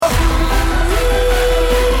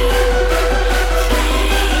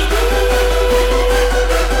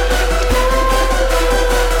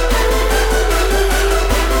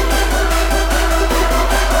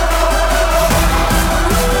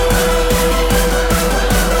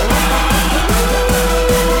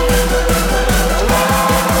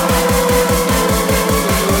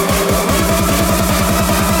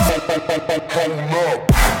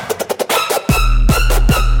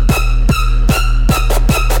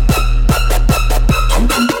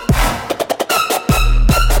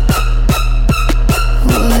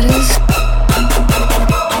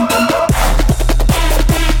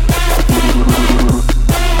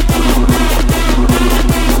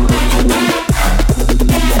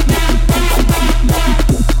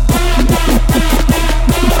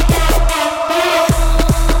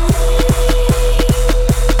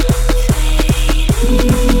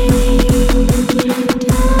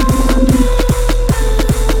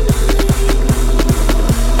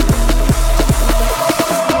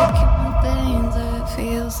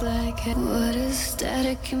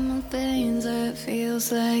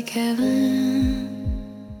like heaven.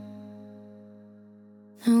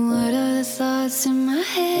 And what are the thoughts in my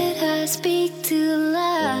head? I speak to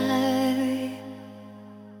life.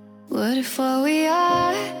 What if all we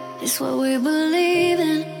are is what we believe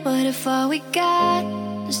in? What if all we got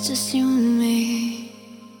is just you and me?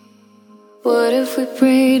 What if we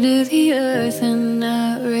pray to the earth and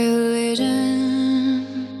not religion?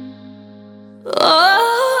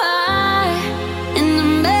 In the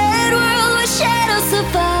mad world where shadows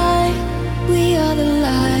survive, we are the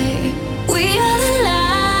light, we are the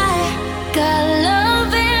light. Got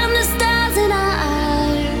love and the stars in our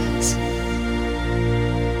eyes,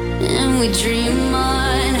 and we dream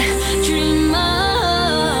on, dream on,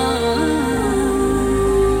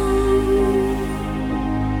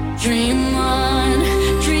 dream on,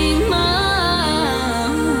 dream on.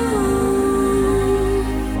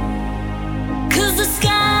 'Cause the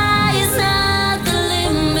sky is not the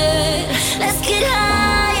limit. Let's get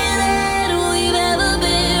higher than we've ever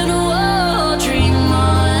been. Whoa, dream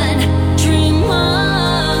on, dream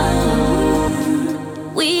on.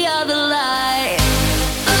 We are the light.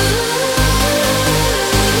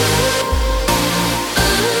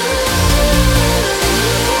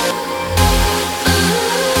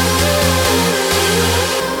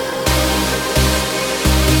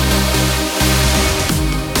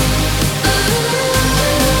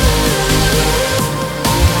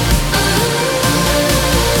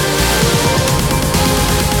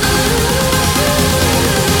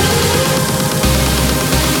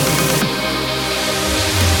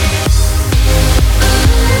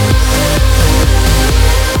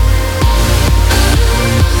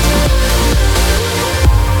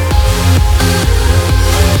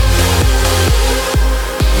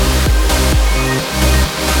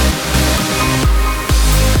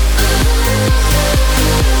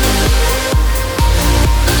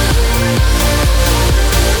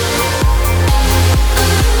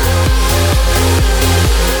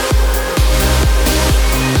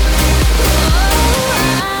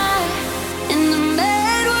 In the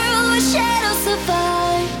mad world where shadows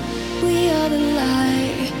survive, we are the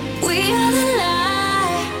light, we are the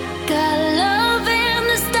light. Got love and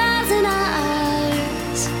the stars in our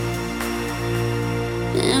eyes,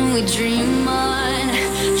 and we dream on,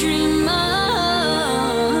 dream on,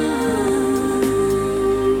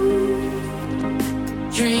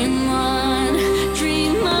 dream on,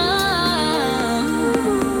 dream on.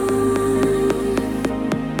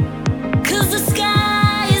 'Cause the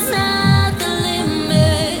sky is not the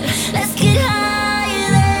limit. Let's get higher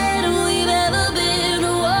than we've ever been.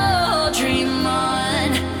 Whoa, dream on,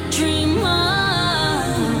 dream on.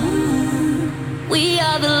 We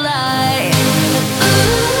are the light.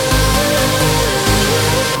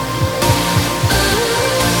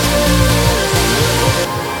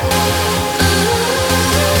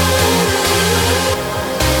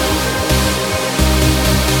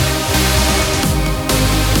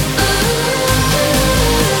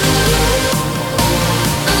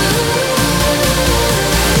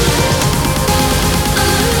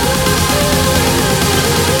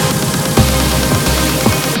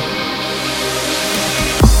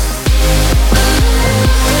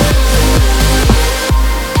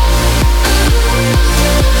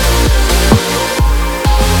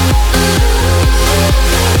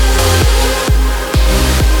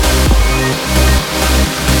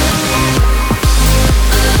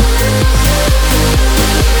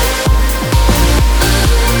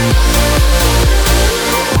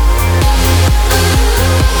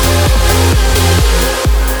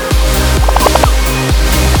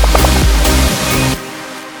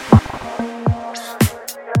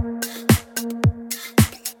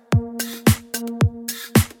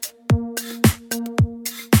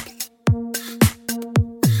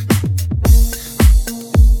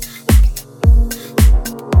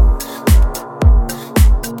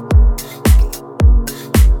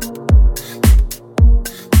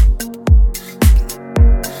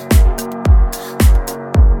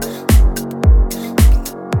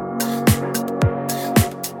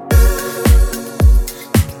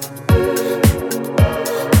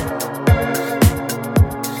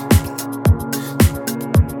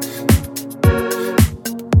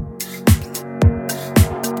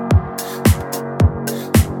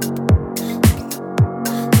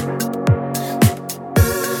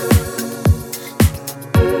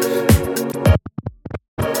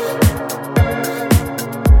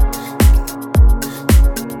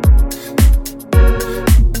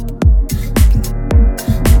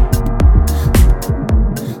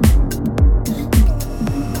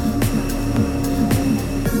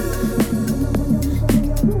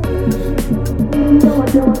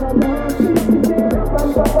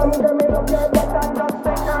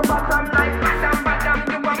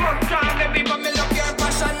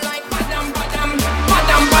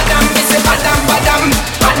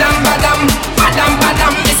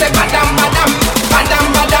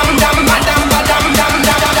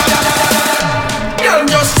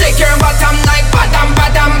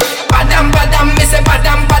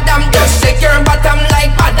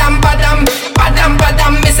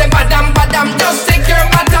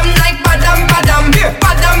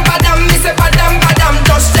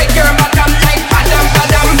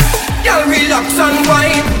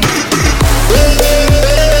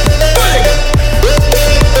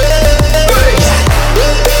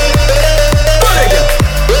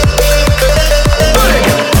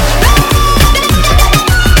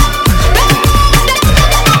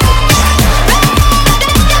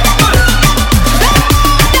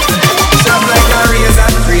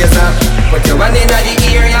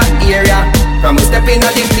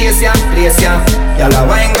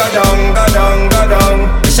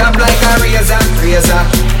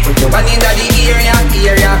 man in the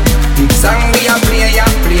area. Big song we a play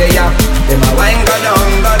ya. Them a wine go down.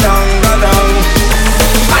 Badam,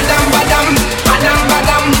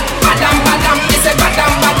 me say badam.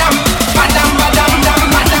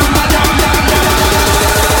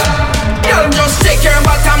 Girl, just shake your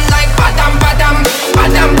bottom like badam.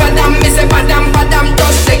 Me say badam.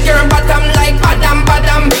 Just shake your bottom like badam.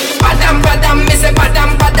 Me say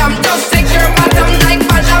badam. Just shake your bottom like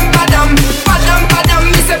badam.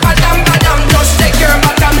 Me say badam. Just shake your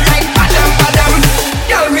bottom like badam.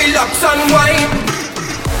 Girl, relax and wine.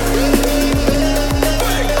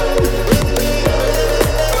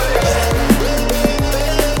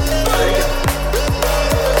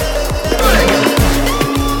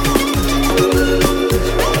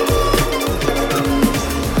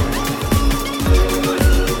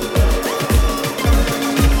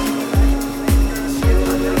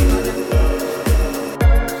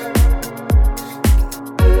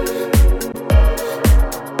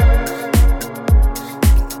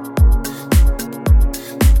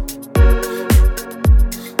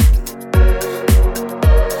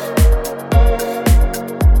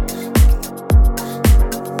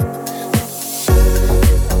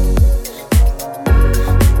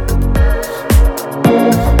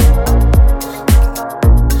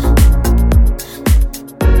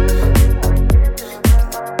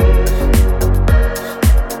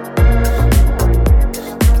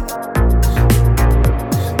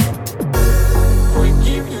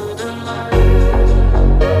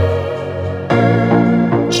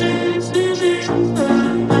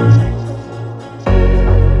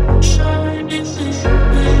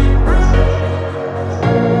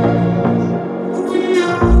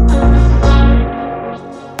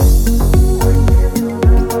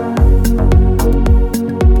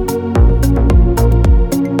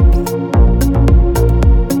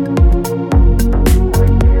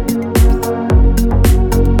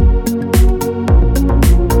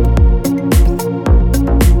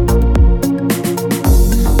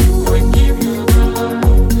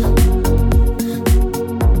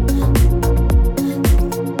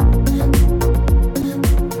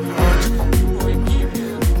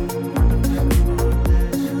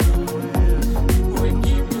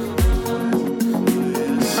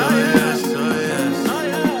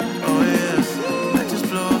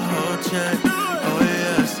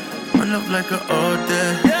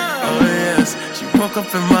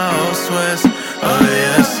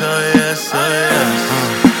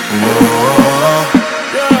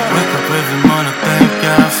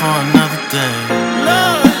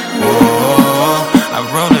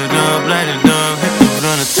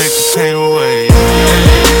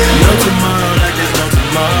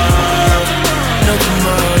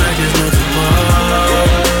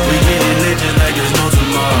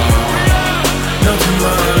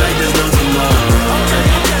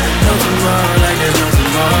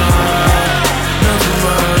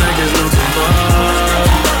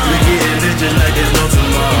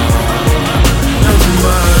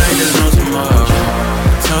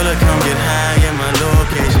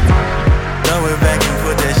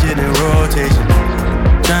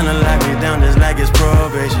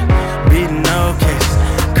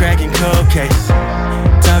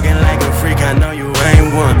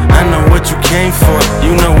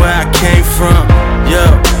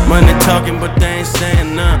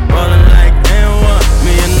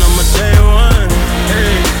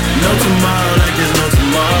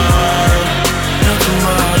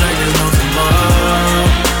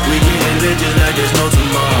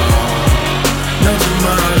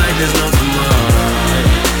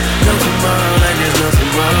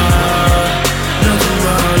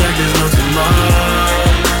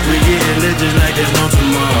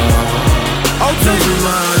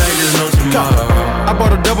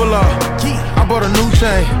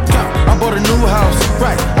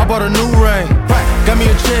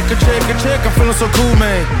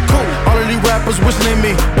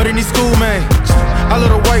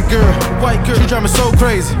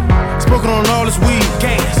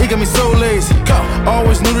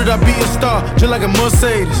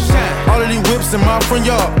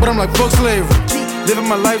 Living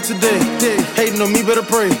my life today, hating on me, better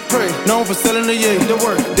pray. Known for selling the yay, the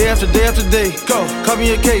work, day after day. Go, call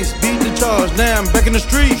me a case, beat the charge. Now I'm back in the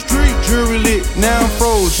street, jewelry lit. Now I'm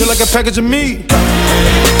froze, chill like a package of meat.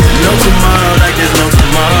 No tomorrow, like there's no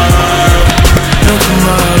tomorrow. No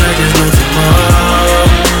tomorrow, like there's no tomorrow.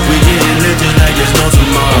 We getting lit just like there's no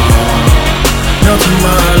tomorrow. No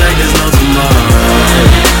tomorrow, like there's no tomorrow.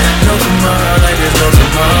 No tomorrow, like there's no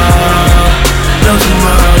tomorrow. No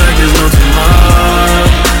tomorrow, like there's no tomorrow.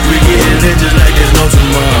 We getting lit just like there's no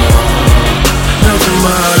tomorrow. No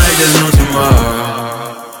tomorrow, like there's no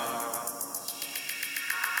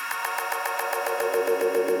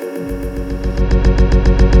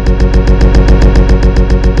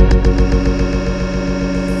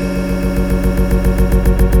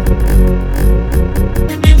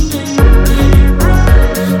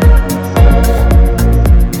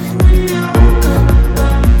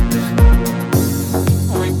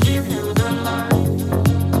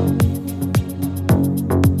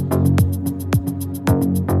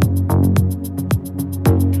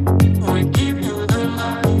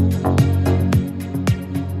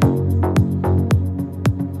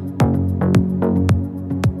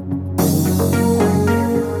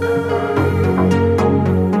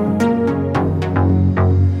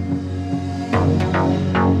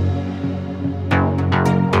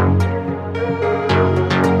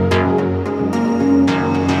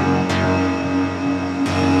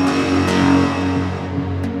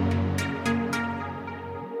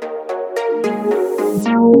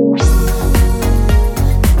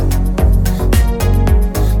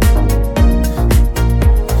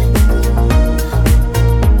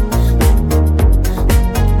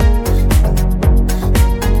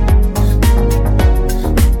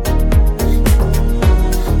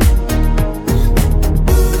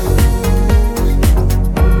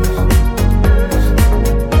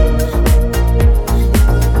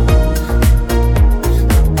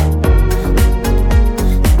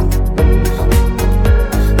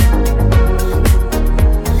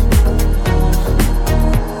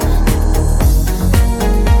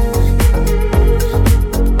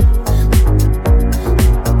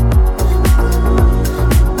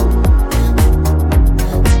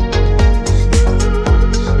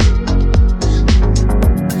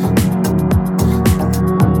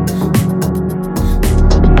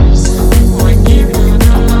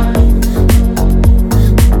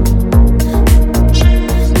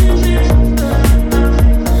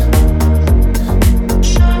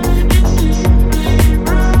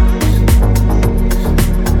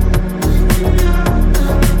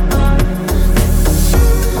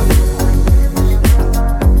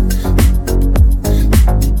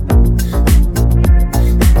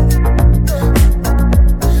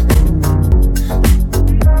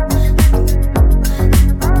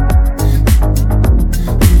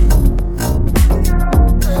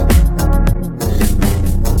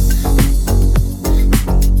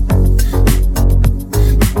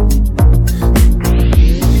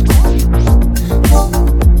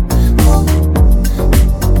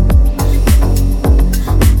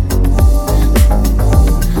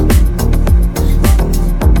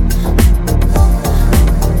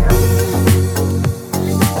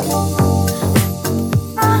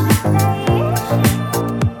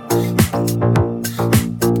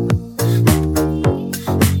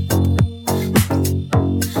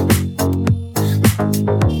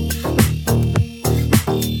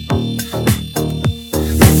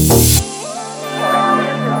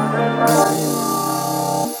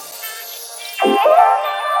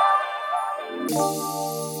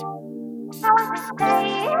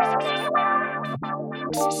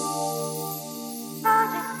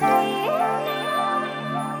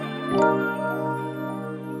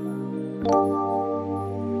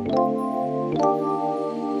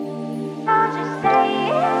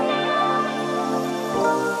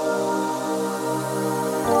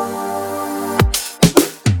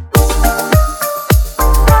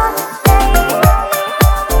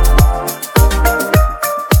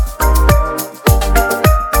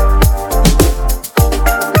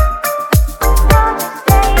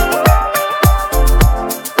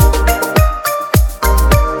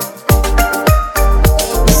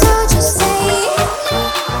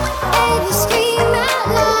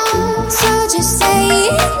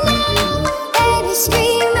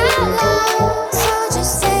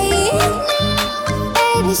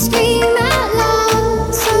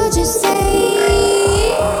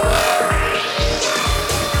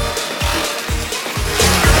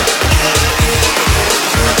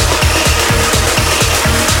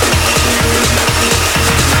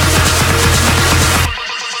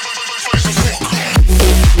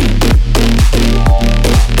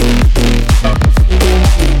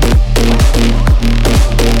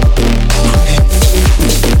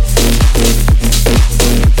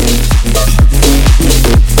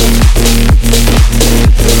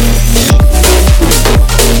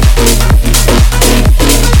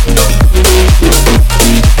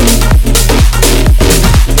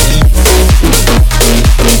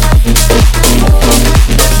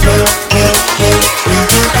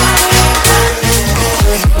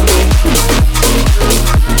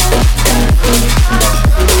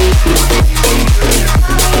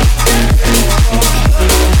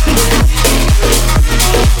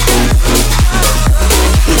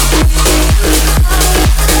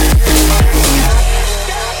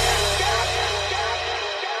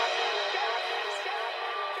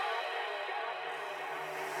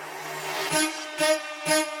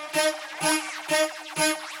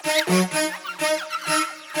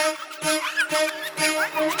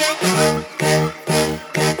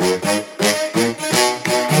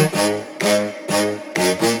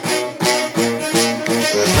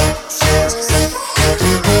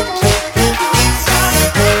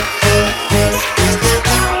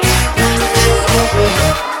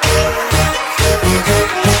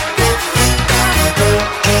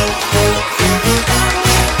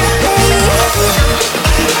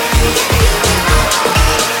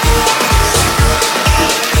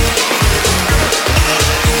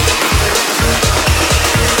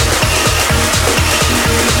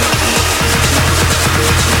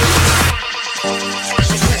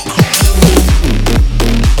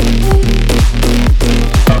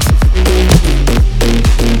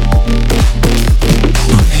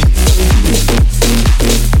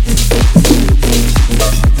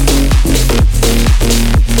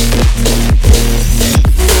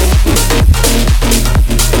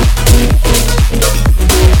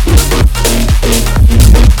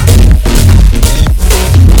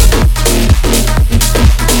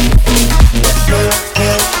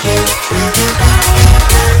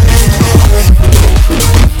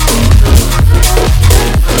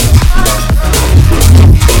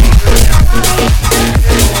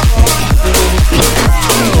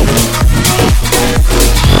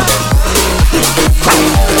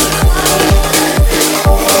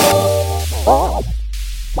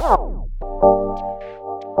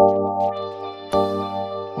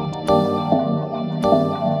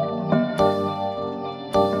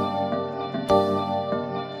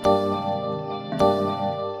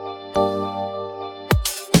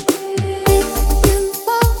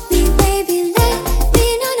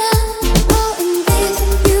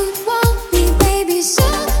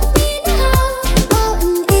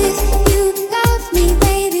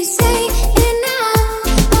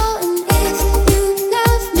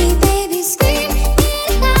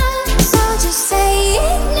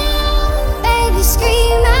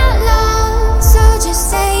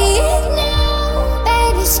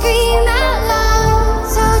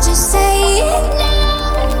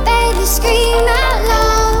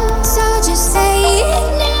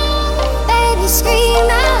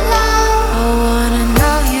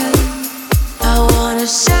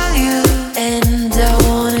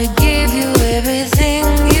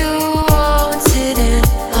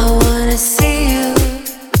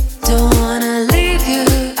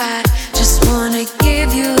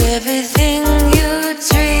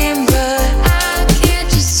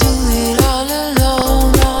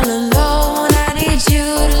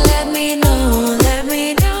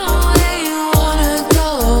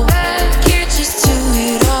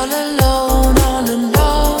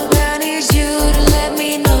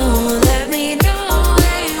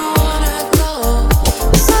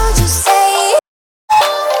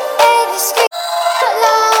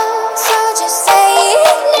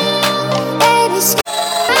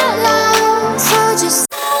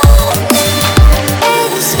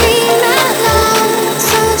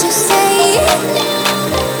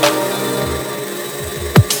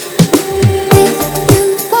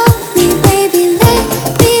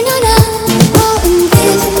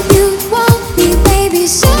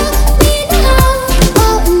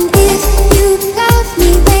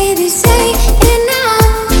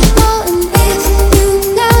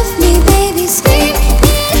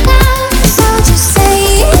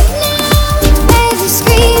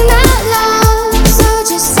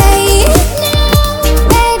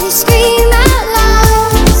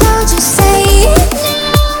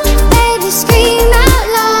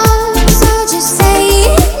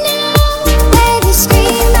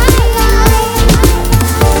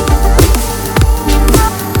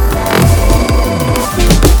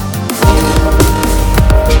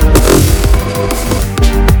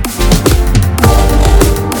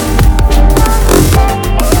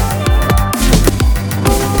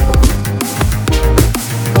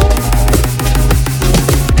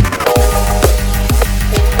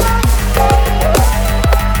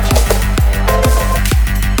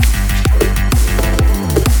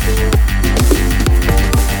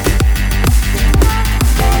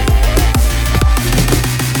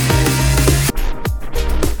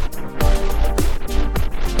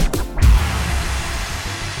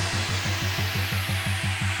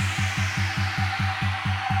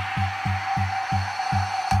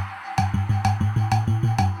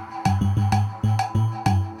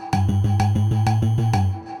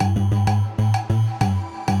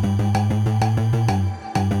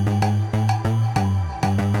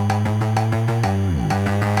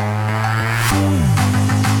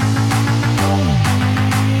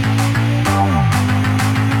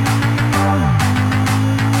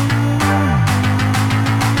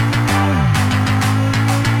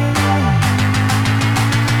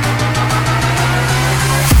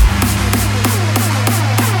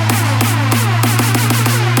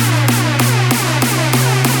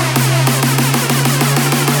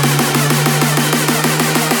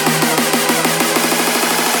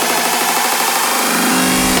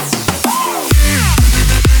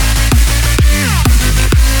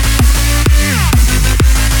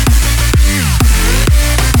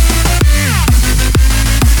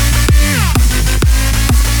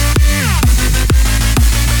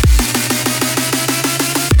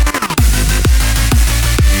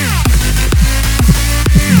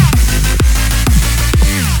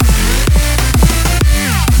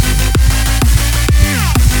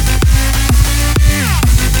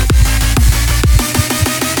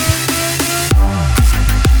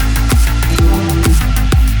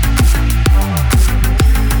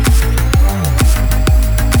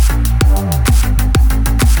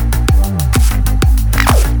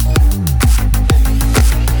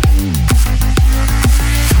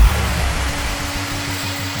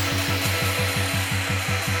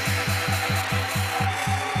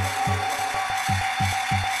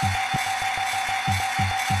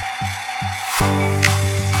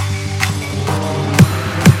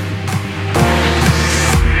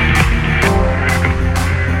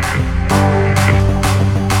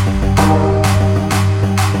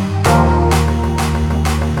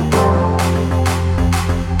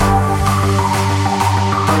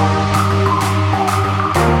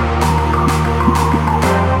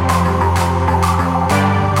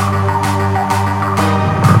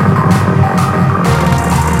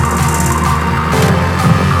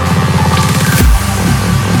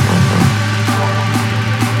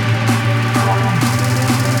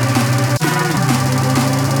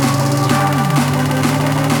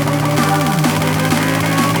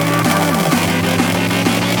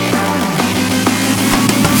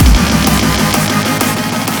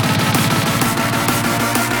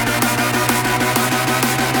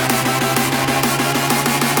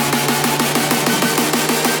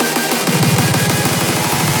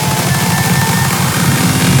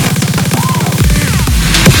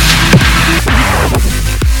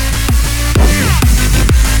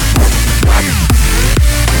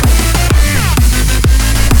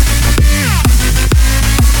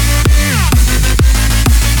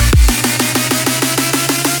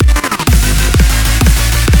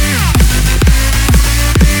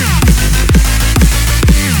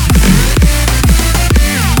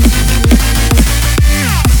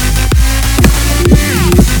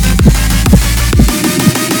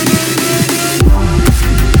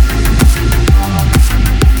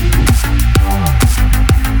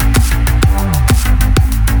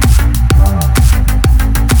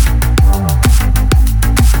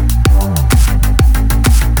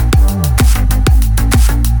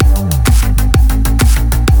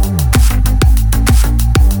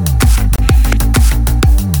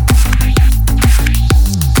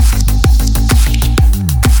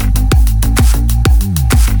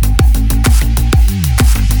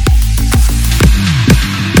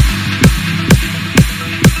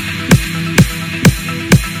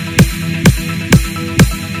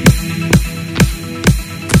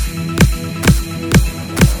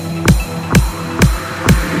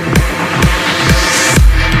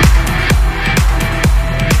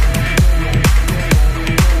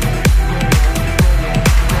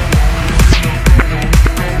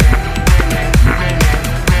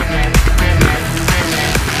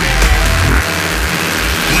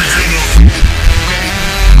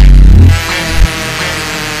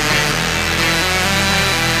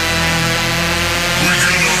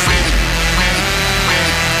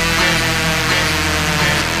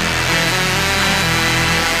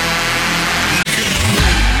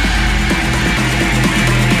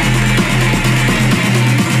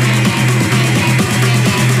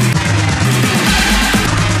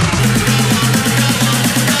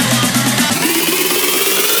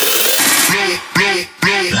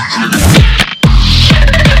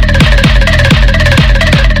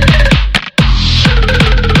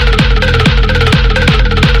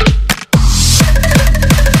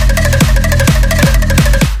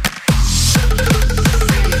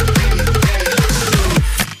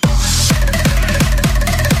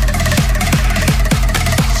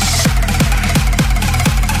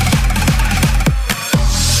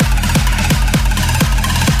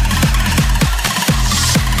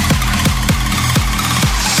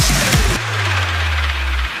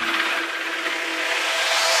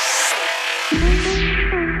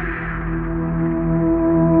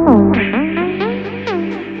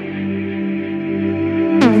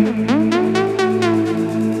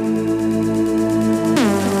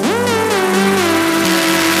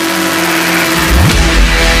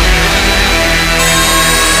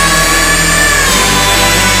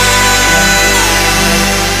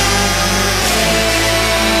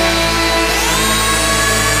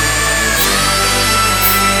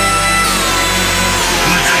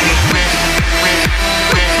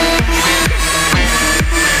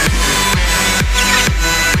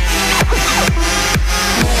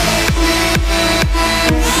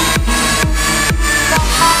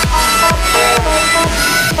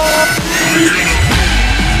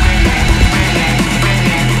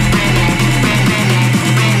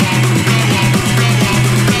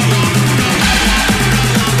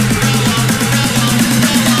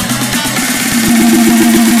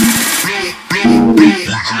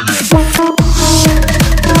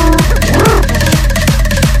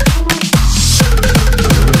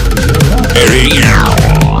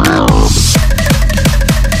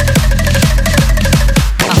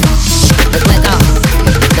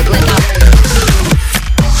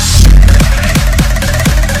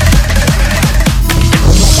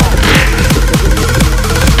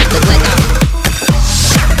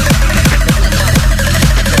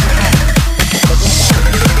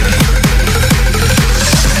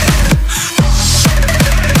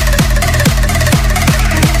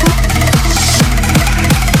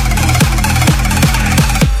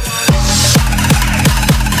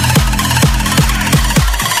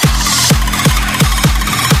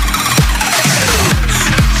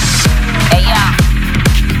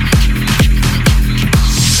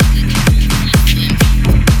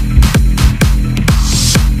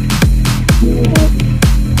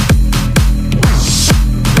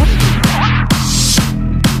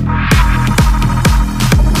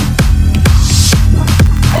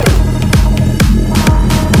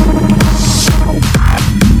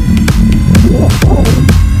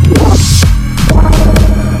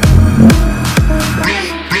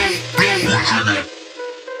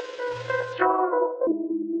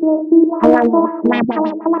Hey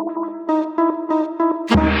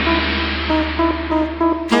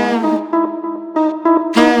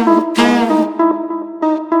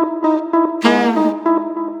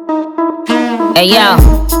yo,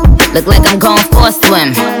 look like I'm going for a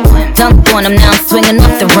swim. Dunk on him, now I'm swinging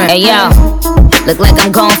off the rim. Hey yo, look like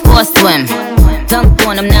I'm going for a swim. Dunk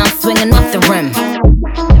on him, now I'm swinging off the rim.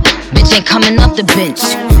 Bitch ain't coming off the bench,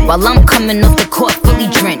 while I'm coming off the court fully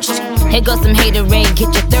drenched. Here goes some haterade,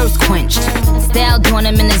 get your thirst quenched. Style doing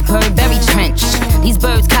him in this Burberry trench. These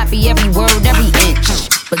birds copy every word, every inch.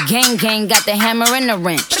 But gang got the hammer and the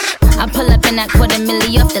wrench. I pull up in that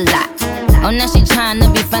 $250,000 off the lot. Oh, now she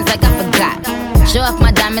tryna be friends like I forgot. Show off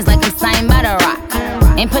my diamonds like I'm signed by the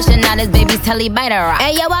rock. Ain't pushing out his baby's telly by the rock.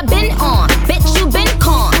 Hey yo, I been on, bitch you been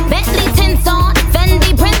con. Bentley tints on,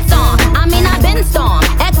 Fendi prints on. I mean I been storm,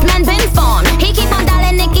 X-Men been formed. He keep on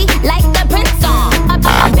dialing Nicki like the Prince song.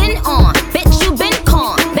 I been on, bitch you been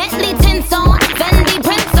con. Bentley tints on, Fendi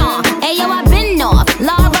prints on. Hey yo, I been off,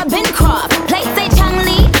 Laura been cropped. Play say Chang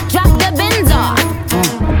Lee, drop the bins off.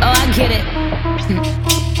 Oh, I get it.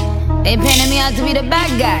 They painted me out to be the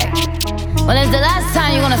bad guy. Well, it's the last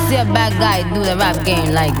time you're gonna see a bad guy do the rap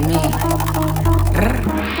game like me.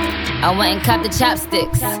 I went and copped the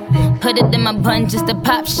chopsticks, put it in my bun just to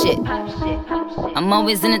pop shit. I'm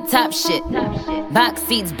always in the top shit. Box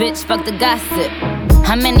seats, bitch, fuck the gossip.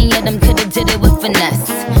 How many of them could've did it with finesse?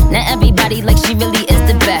 Now everybody like she really is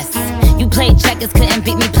the best. You played checkers, couldn't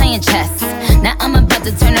beat me playing chess. Now I'm about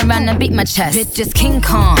to turn around and beat my chest. Bitch is King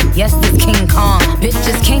Kong, yes this King Kong. Bitch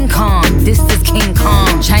is King Kong, this is King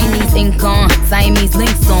Kong. Chinese ink on, Siamese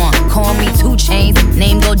links on. Call me 2 Chainz,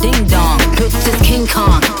 name go ding dong. Bitch is King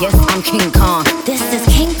Kong, yes I'm King Kong. This is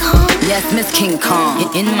King Kong, yes Miss King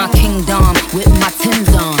Kong. In my kingdom, with my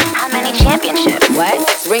Tim's on. How many championships? What?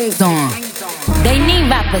 Rings on. They need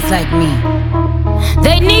rappers like me.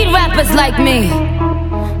 They need rappers like me.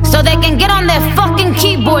 So they can get on their fucking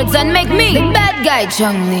keyboards and make me the bad guy,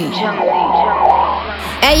 Chung-Li.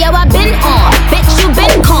 Hey yo, I been on, bitch you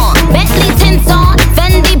been con. Bentley tints on,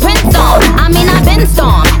 Fendi prints on. I mean I been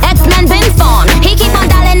storm, X-Men been formed. He keep on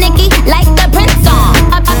dialing Nicki like the Prince song.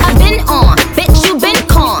 I been on, bitch you been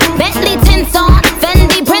con. Bentley tints on,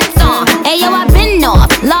 Fendi prints on. Hey yo, I been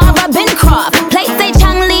off, Laura been cropped. Play say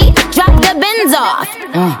Chang Lee, drop the bins off.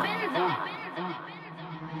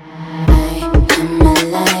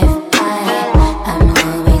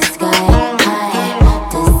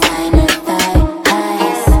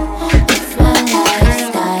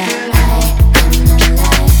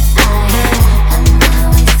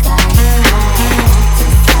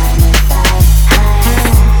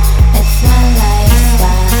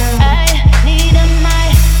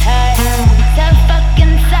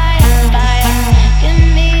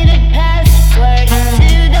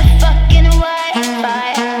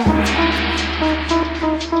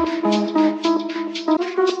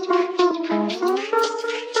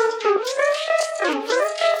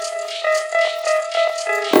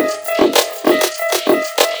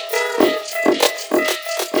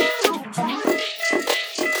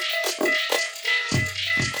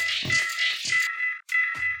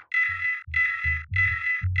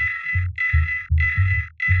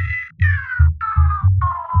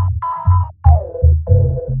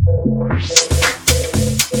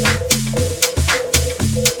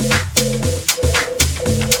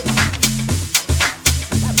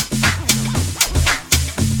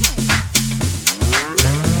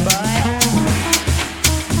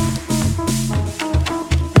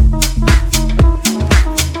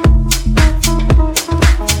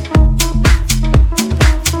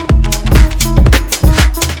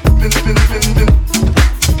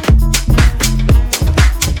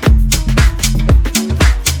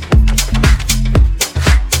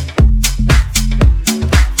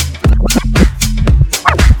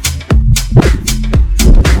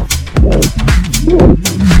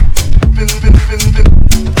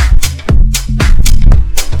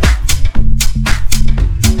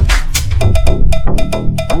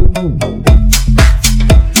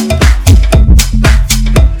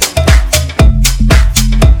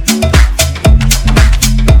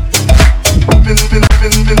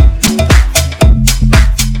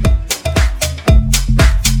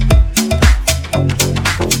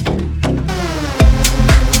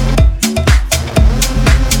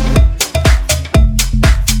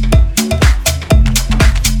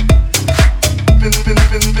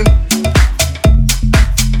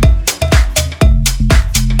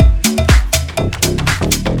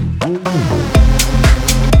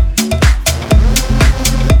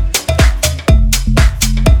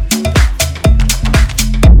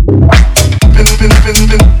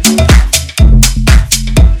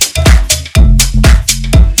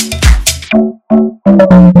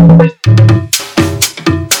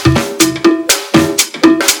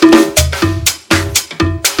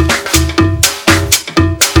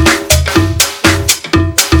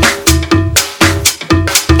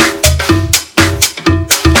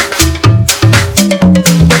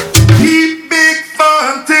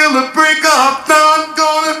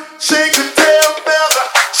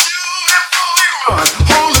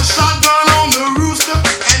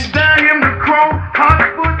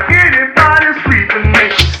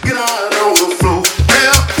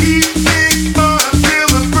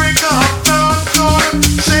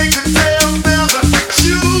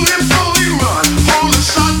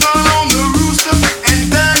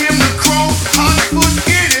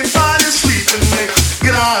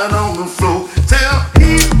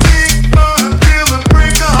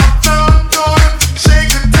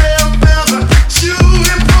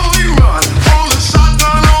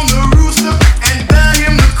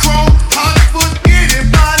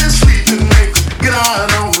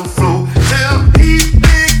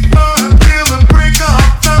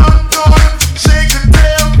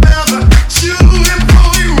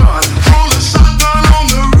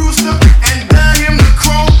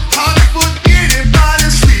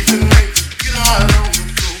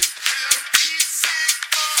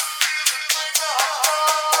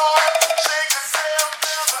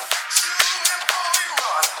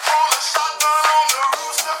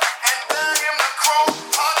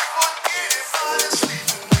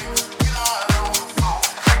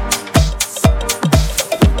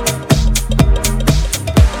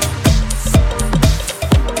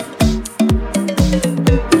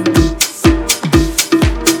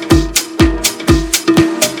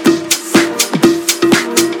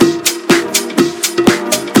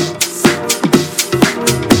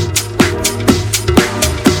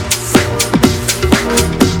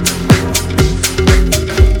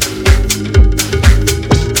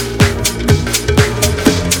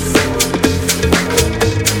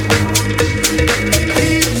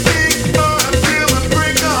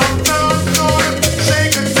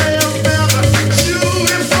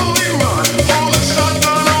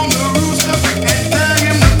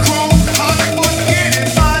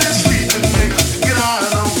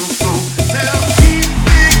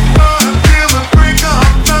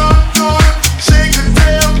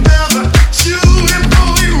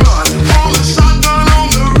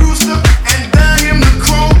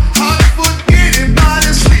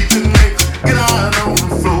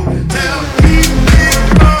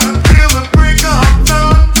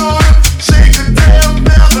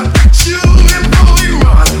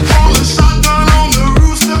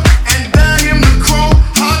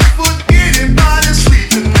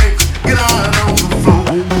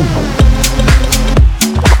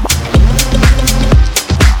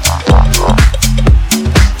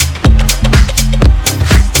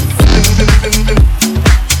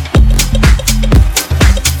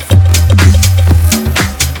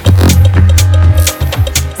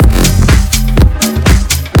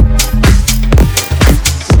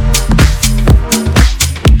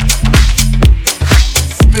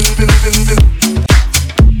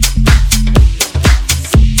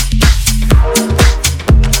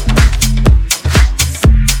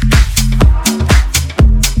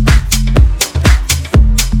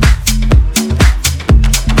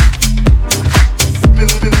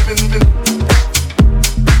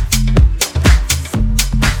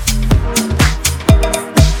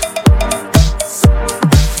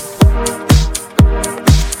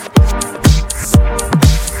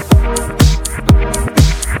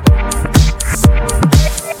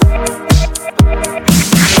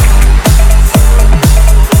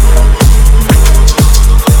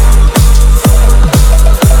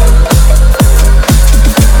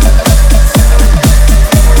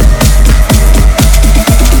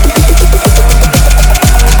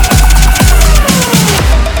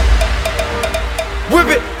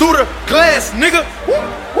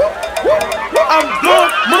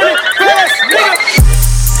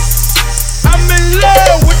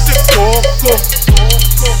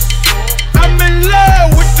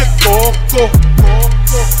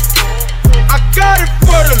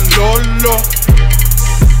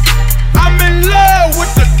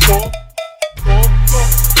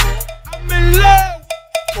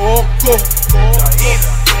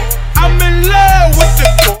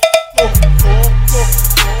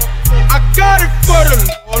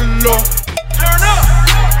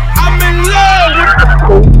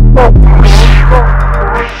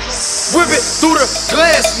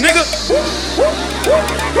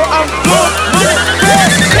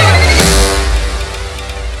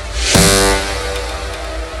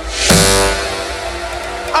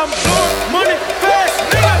 I'm blowing money fast,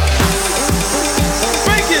 nigga.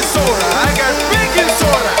 Baking soda, I got baking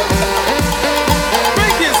soda.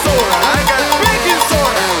 Baking soda, I got baking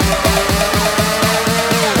soda.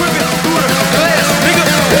 Whip it through the glass, nigga.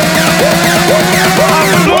 I'm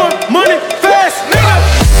blowing money fast, nigga.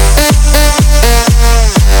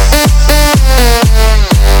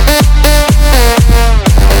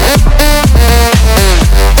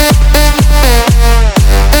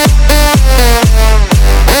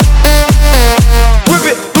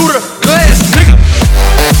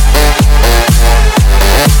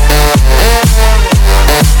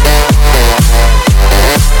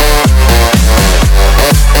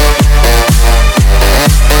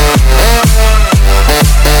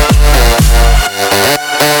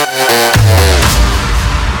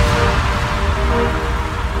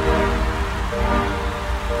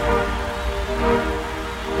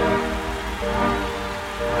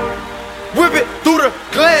 Whip it through the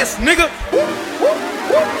glass, nigga.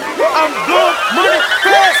 I'm blowing money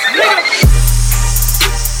fast, nigga.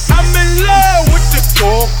 I'm in love with the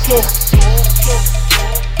coco.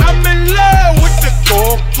 I'm in love with the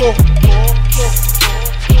coco.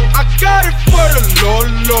 I got it for the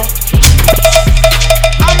Lolo.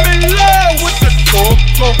 I'm in love with the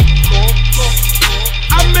coco.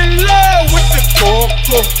 I'm in love with the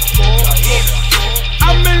coco.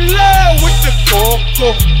 I'm in love with the coco.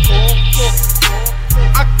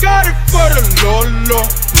 I got it for the Lolo.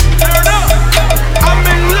 Turn up. I'm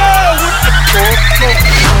in love with the coco.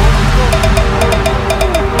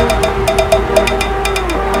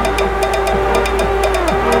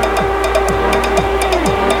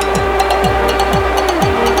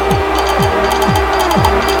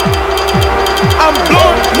 I'm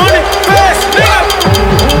blowing money fast, nigga.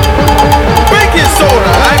 Baking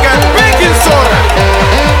soda, I got baking soda.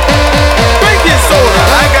 Baking soda,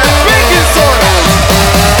 I got baking soda.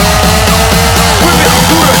 Whip it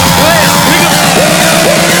through the glass, nigga.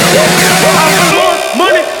 I'm blowing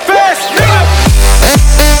money fast, nigga.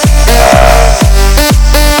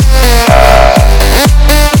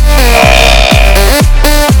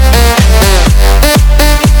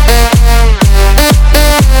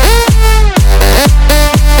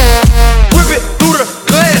 Whip it through the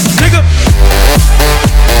glass, nigga.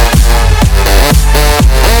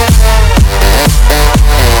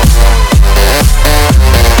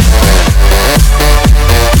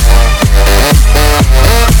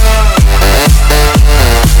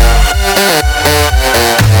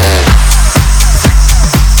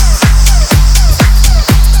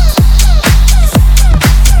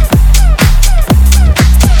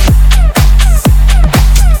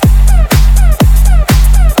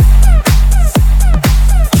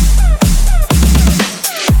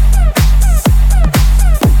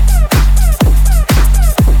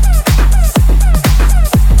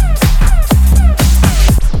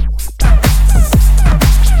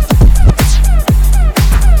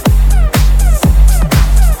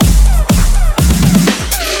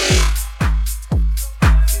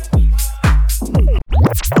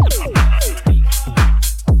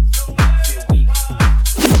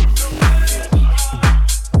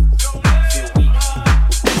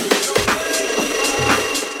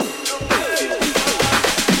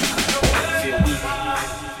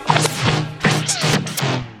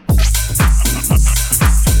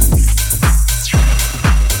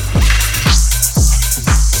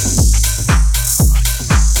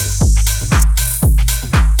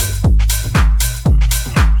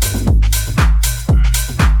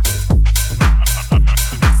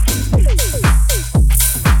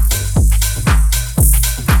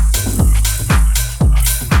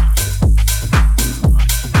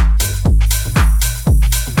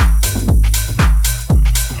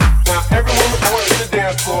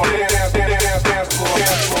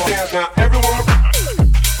 Now everyone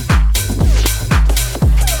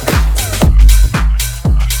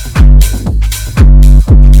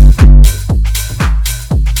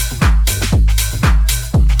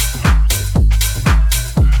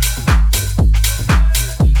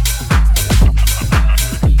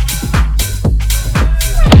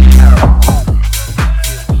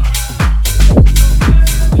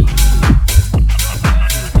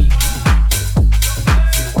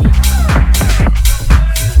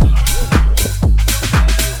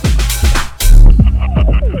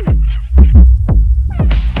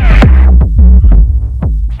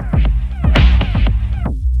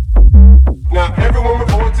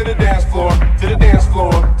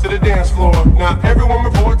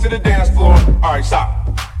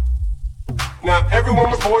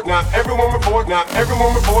everyone report, now everyone report, now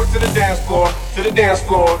everyone report to the dance floor, to the dance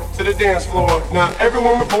floor, to the dance floor. Now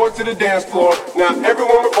everyone report to the dance floor. Now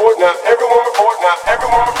everyone report, now everyone report, now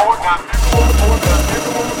everyone report, now everyone report, now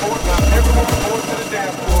everyone report, now everyone report to the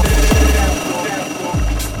dance floor, to the dance floor, dance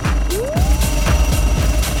floor.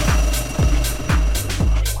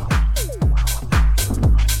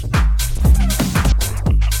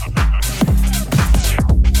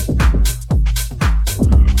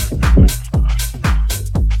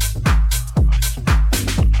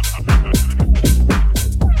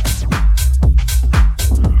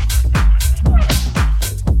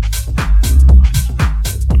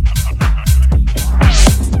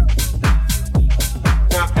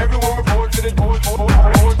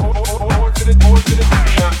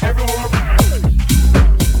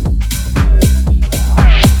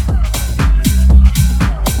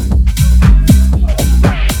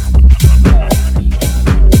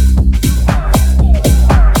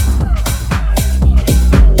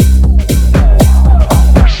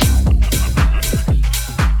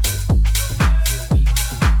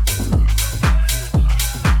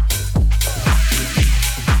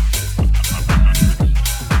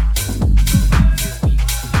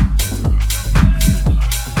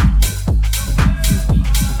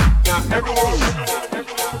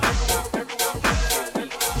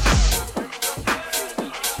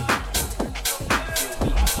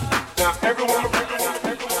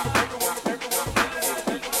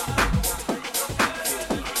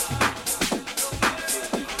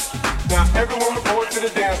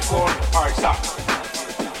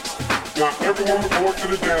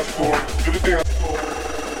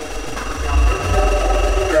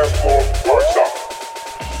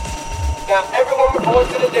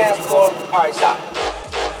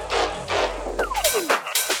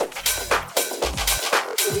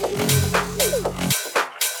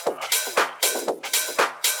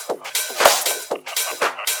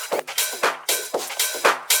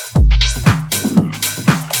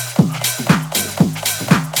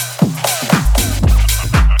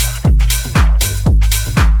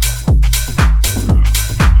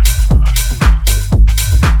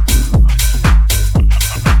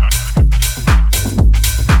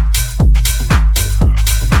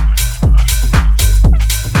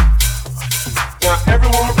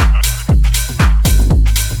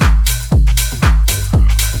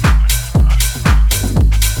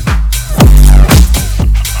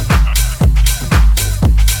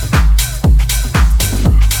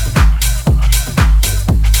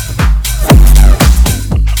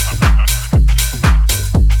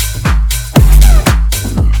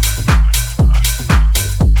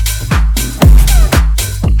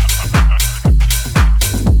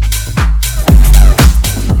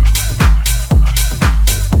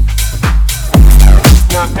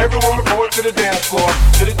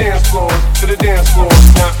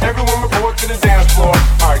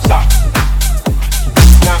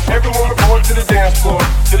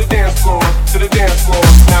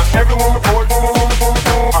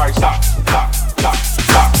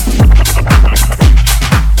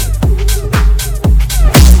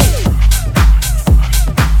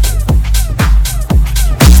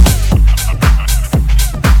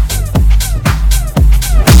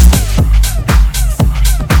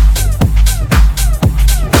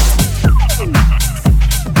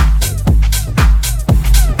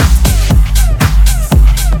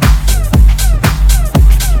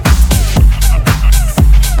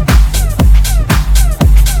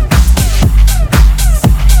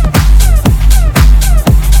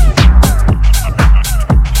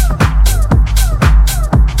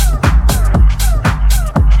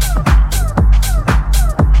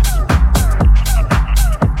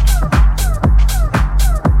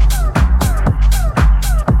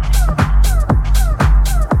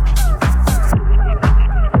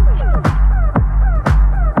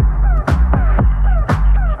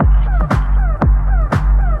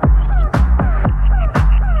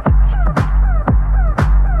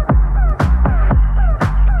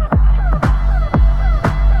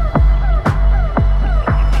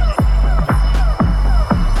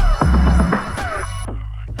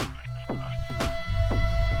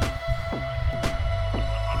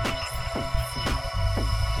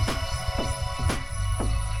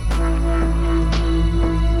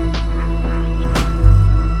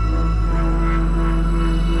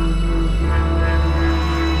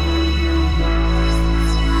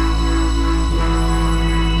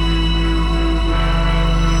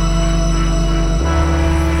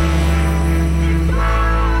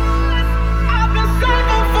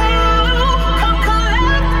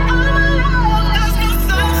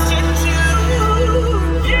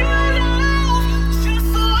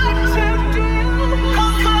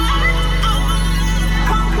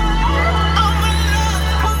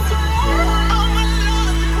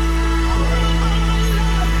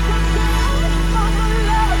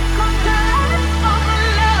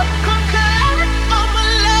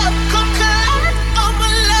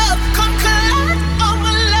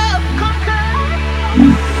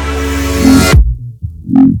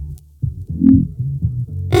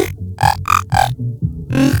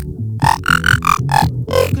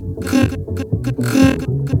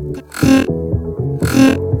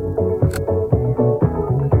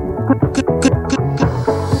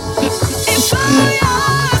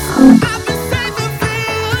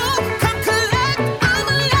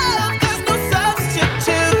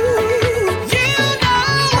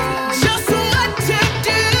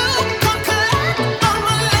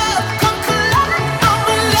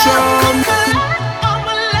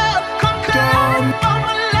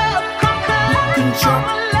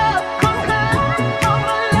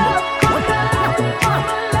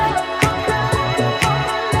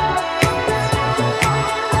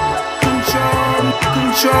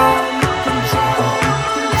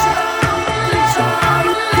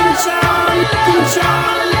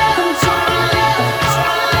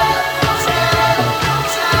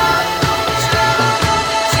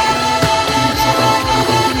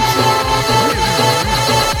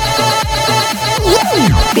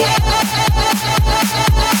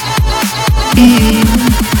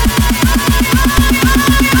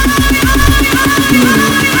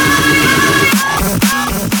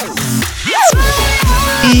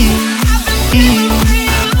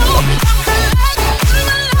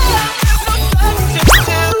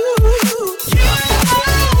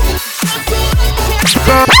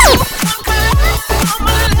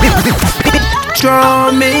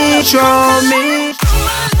 Show me, show me.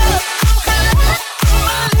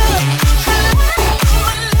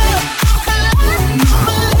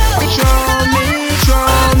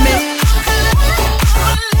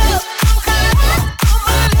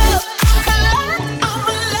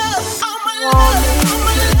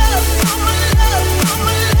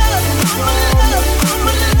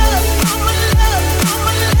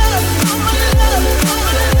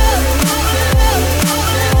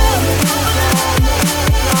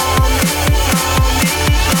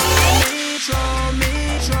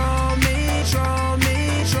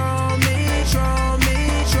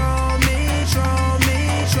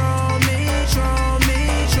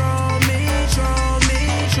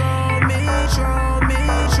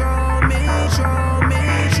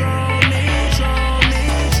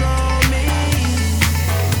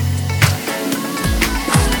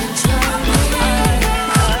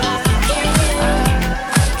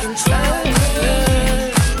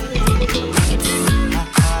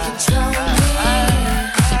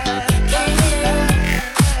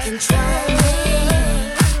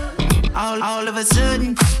 All of a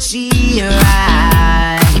sudden, she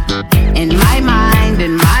arrived in my mind,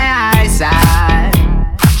 in my eyesight.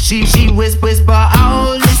 She whisper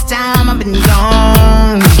all this time I've been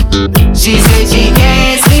gone. She said she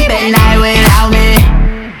can't sleep at night without me.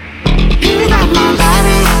 You got my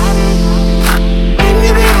body, and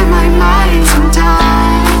you be in my mind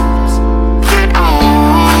sometimes. Get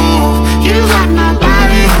off, you got my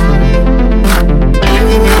body, and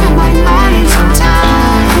you be in my mind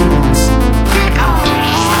sometimes. Get off,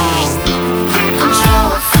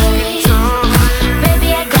 Control freak. Baby,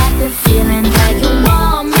 I got the feeling that you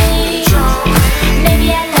want me. Maybe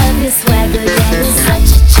I love your swagger, yeah, you're such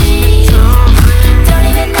a cheat. Don't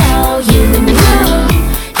even know you.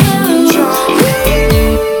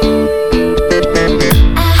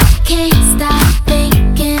 I can't stop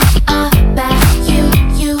thinking about you.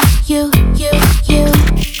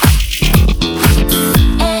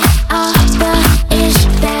 And all the ish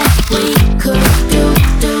that we could do.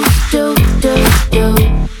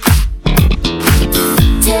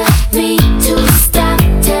 Tell me to stop,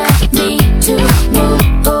 tell me to move.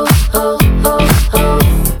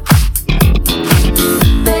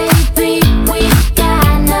 Baby, we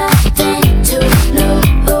got nothing to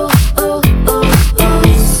lose.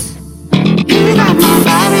 you got my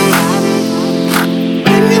body,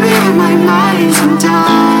 and you be in my mind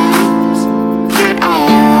sometimes. Get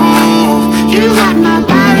off, you got my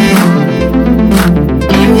body,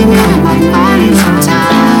 and you be in my mind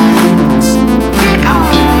sometimes. Get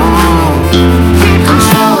off,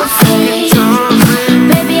 Control freak.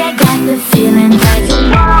 Baby, I got the feeling that you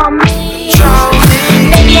want me.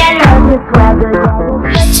 Maybe I love your swagger,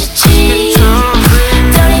 you're such a cheat.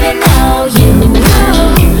 Don't even know you.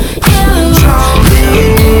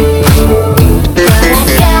 But I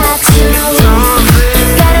got to.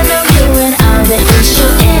 Gotta know you and all the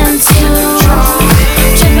issue into.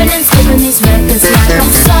 Tripping and skipping these records like I'm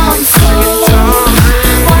some fool.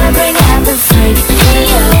 Wanna bring out the freak in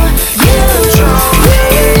you.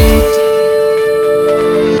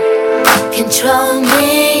 Control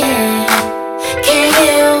me. Can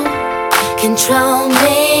you control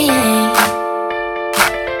me?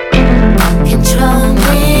 Control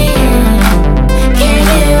me. Can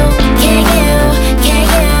you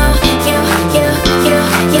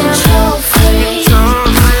control freak?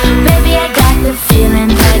 Baby, I got the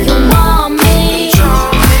feeling that you want me.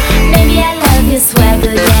 Maybe I love your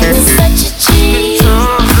swagger, yeah, you're such a cheat.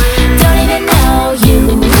 Don't even know you.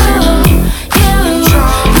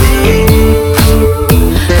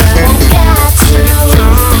 But I got to.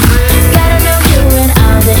 Gotta know you and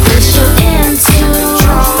all the issue into.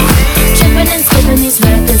 Tripping and skipping these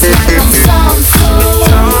records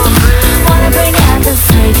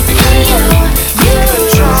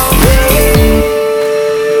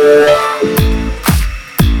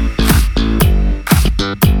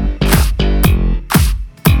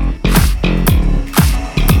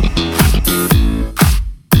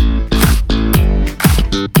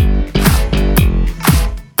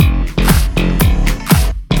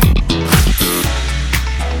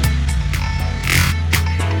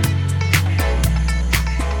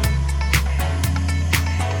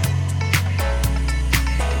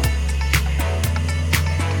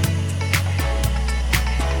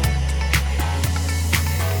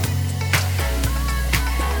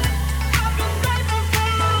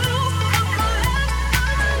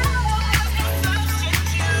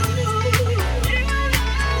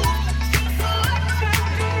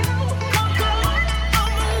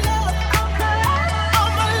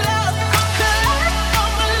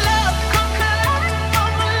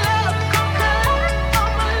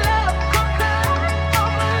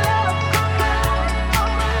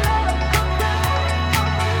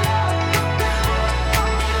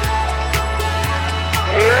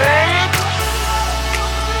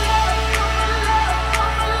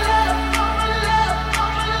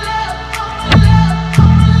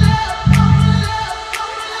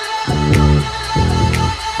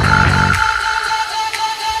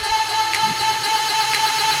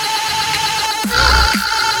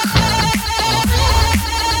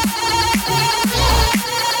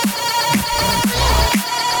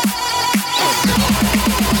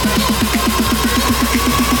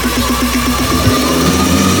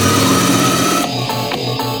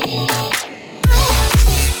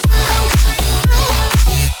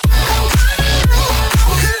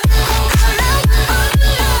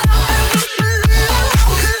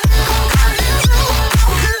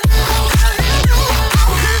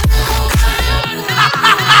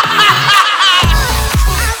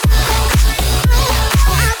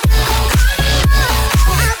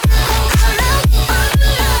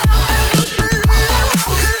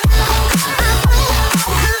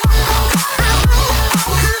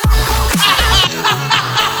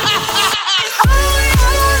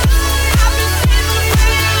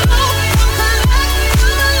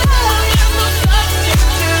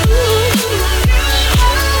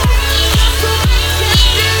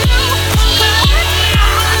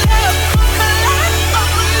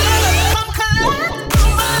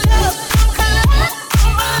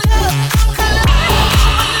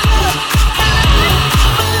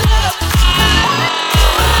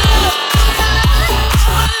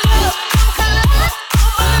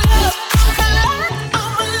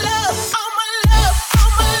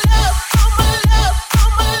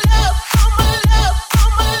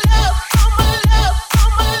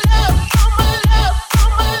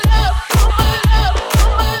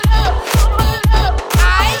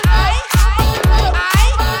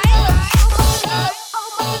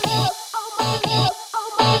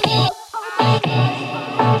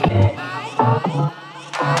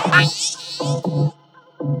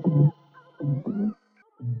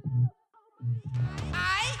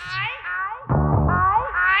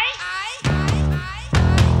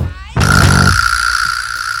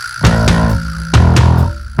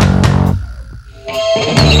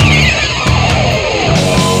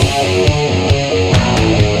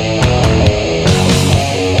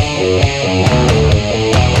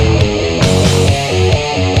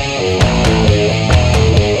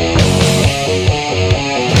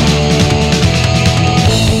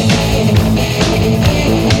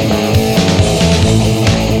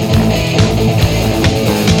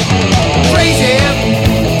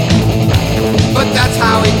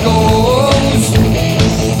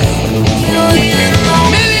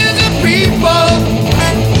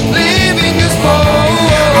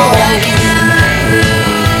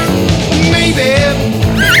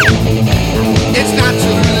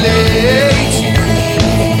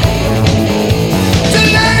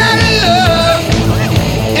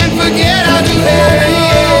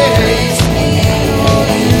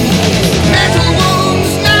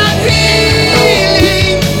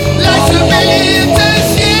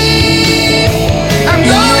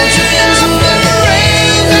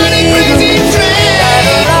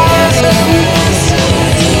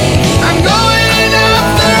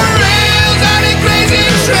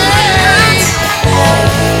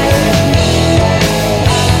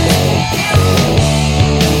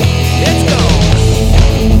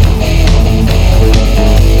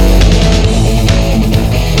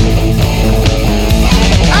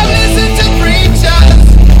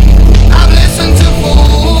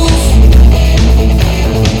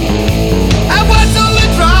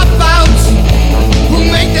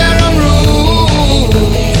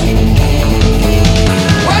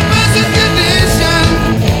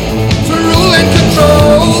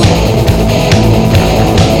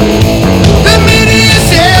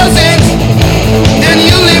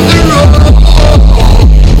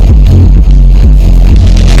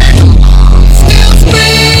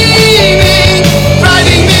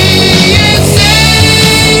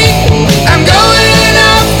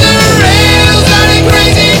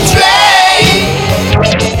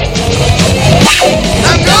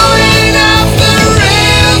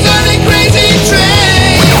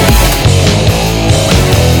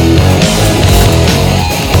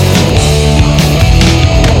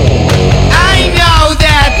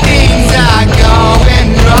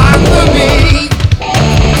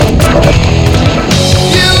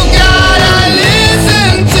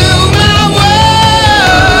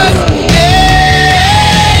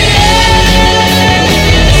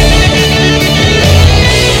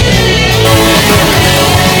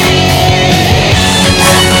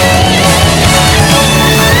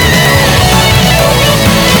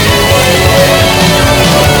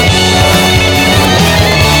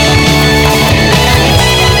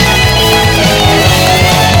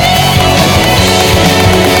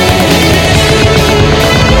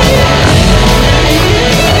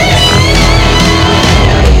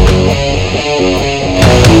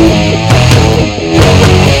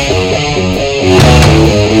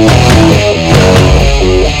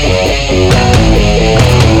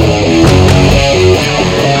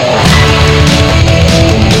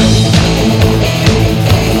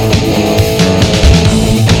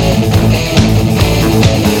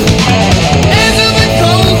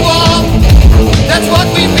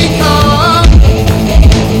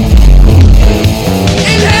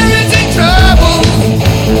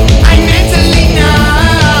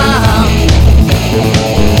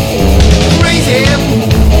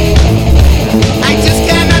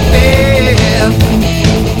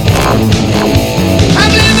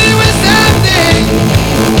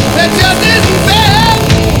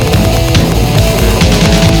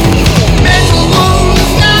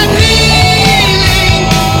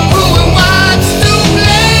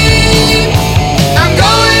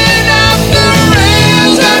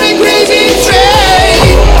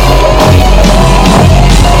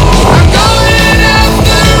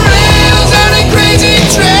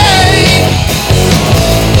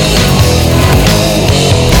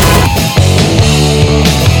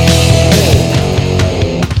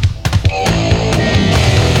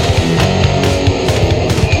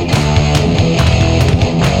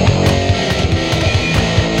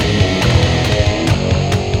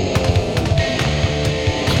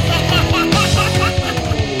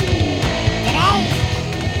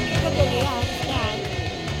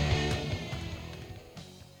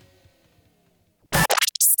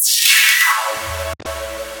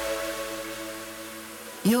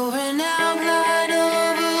You're an outline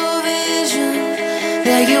of a vision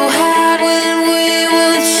that you had when we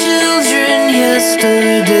were children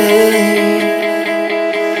yesterday.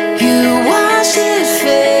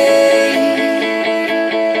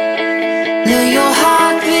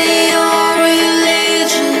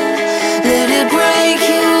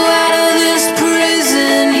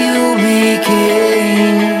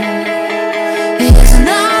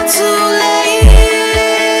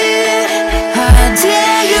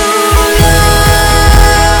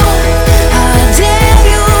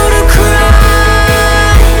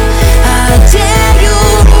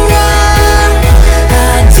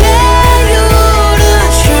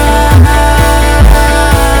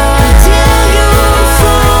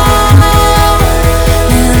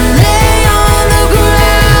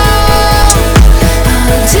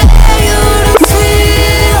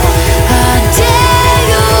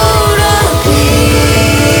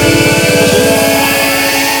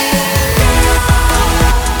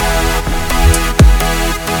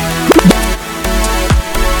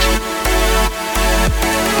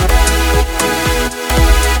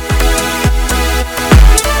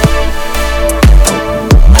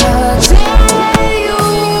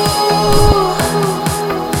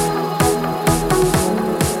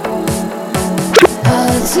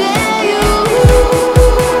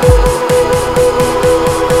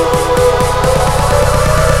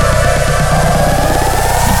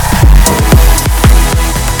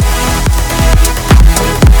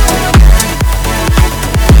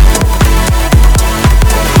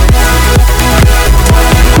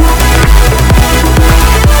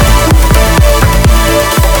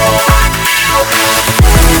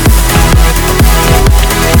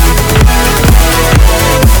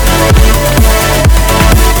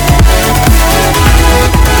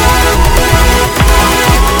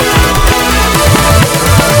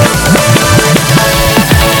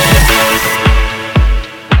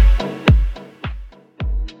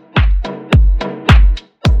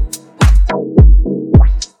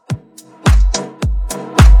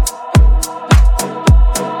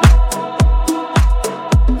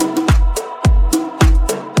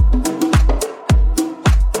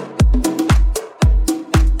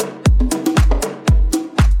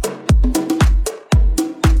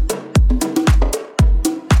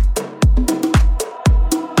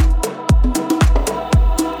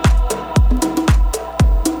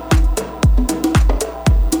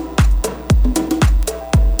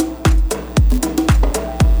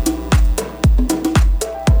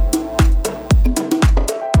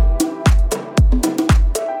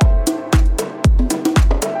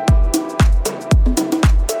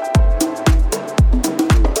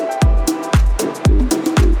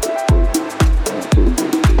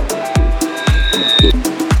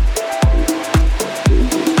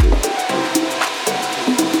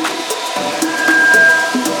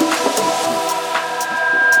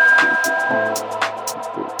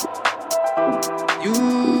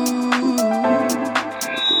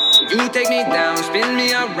 You take me down, spin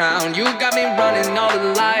me around. You got me running all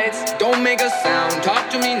the lights. Don't make a sound, talk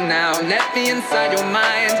to me now. Let me inside your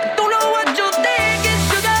mind. Don't